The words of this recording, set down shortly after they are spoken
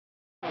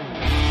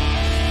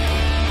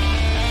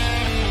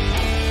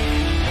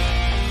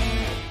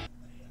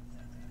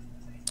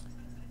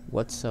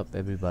What's up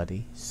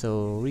everybody?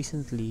 So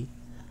recently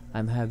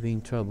I'm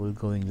having trouble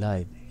going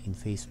live in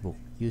Facebook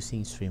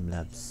using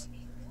Streamlabs.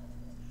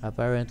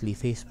 Apparently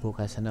Facebook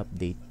has an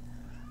update.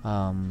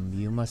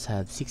 You must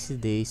have 60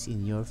 days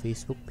in your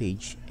Facebook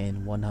page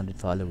and 100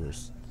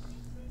 followers.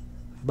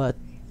 But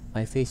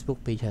my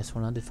Facebook page has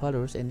 100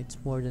 followers and it's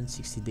more than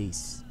 60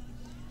 days.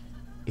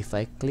 If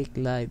I click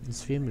live in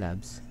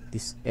Streamlabs,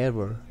 this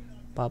error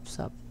pops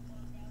up.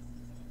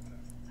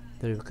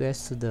 The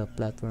request to the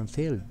platform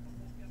failed.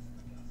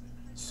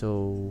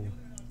 So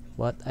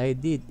what I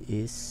did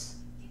is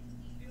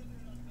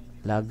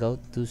log out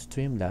to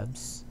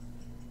Streamlabs,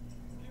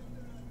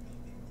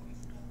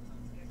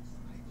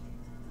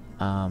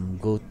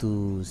 go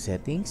to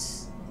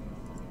settings,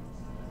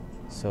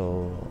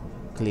 so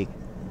click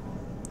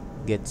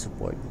get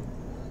support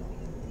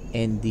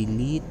and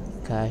delete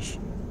cache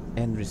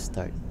and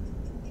restart.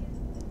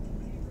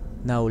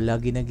 Now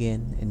log in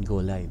again and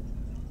go live.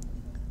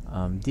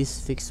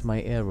 This fixed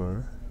my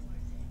error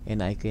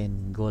and I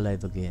can go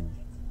live again.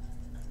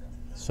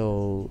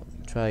 So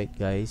try it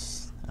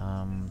guys.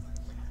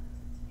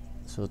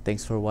 So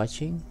thanks for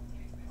watching,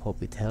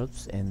 hope it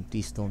helps, and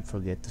please don't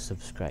forget to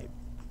subscribe.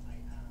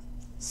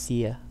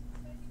 See ya.